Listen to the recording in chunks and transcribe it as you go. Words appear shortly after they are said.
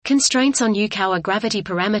Constraints on Yukawa gravity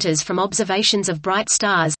parameters from observations of bright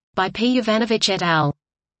stars, by P. Jovanovic et al.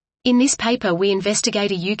 In this paper we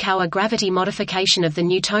investigate a Yukawa gravity modification of the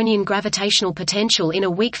Newtonian gravitational potential in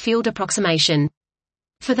a weak field approximation.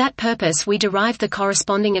 For that purpose we derived the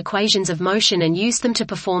corresponding equations of motion and used them to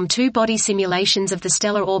perform two-body simulations of the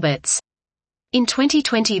stellar orbits. In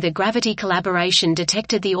 2020 the gravity collaboration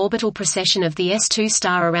detected the orbital precession of the S2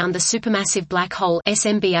 star around the supermassive black hole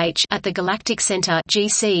SMBH at the galactic center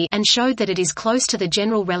GC and showed that it is close to the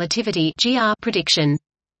general relativity (GR) prediction.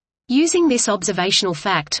 Using this observational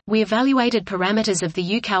fact, we evaluated parameters of the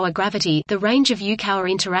Yukawa gravity, the range of Yukawa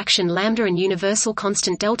interaction lambda and universal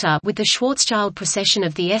constant delta with the Schwarzschild precession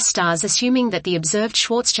of the S stars, assuming that the observed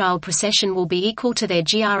Schwarzschild precession will be equal to their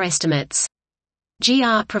GR estimates.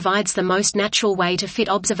 GR provides the most natural way to fit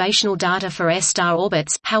observational data for S-star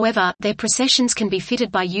orbits, however, their precessions can be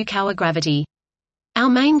fitted by Yukawa gravity. Our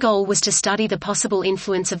main goal was to study the possible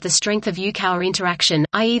influence of the strength of Yukawa interaction,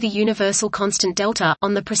 i.e. the universal constant delta,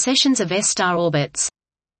 on the precessions of S-star orbits.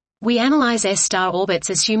 We analyze S-star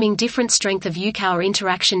orbits assuming different strength of Yukawa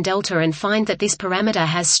interaction delta and find that this parameter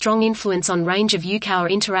has strong influence on range of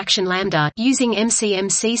Yukawa interaction lambda. Using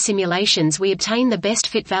MCMC simulations we obtain the best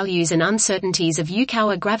fit values and uncertainties of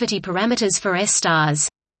Yukawa gravity parameters for S-stars.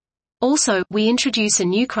 Also, we introduce a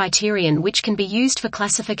new criterion which can be used for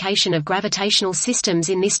classification of gravitational systems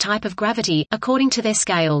in this type of gravity, according to their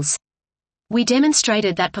scales. We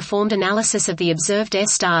demonstrated that performed analysis of the observed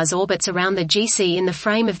S-stars orbits around the GC in the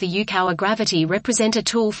frame of the Yukawa gravity represent a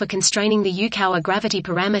tool for constraining the Yukawa gravity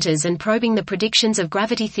parameters and probing the predictions of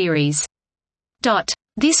gravity theories.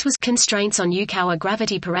 This was Constraints on Yukawa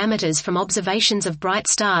gravity parameters from observations of bright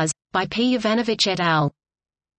stars, by P. Jovanovic et al.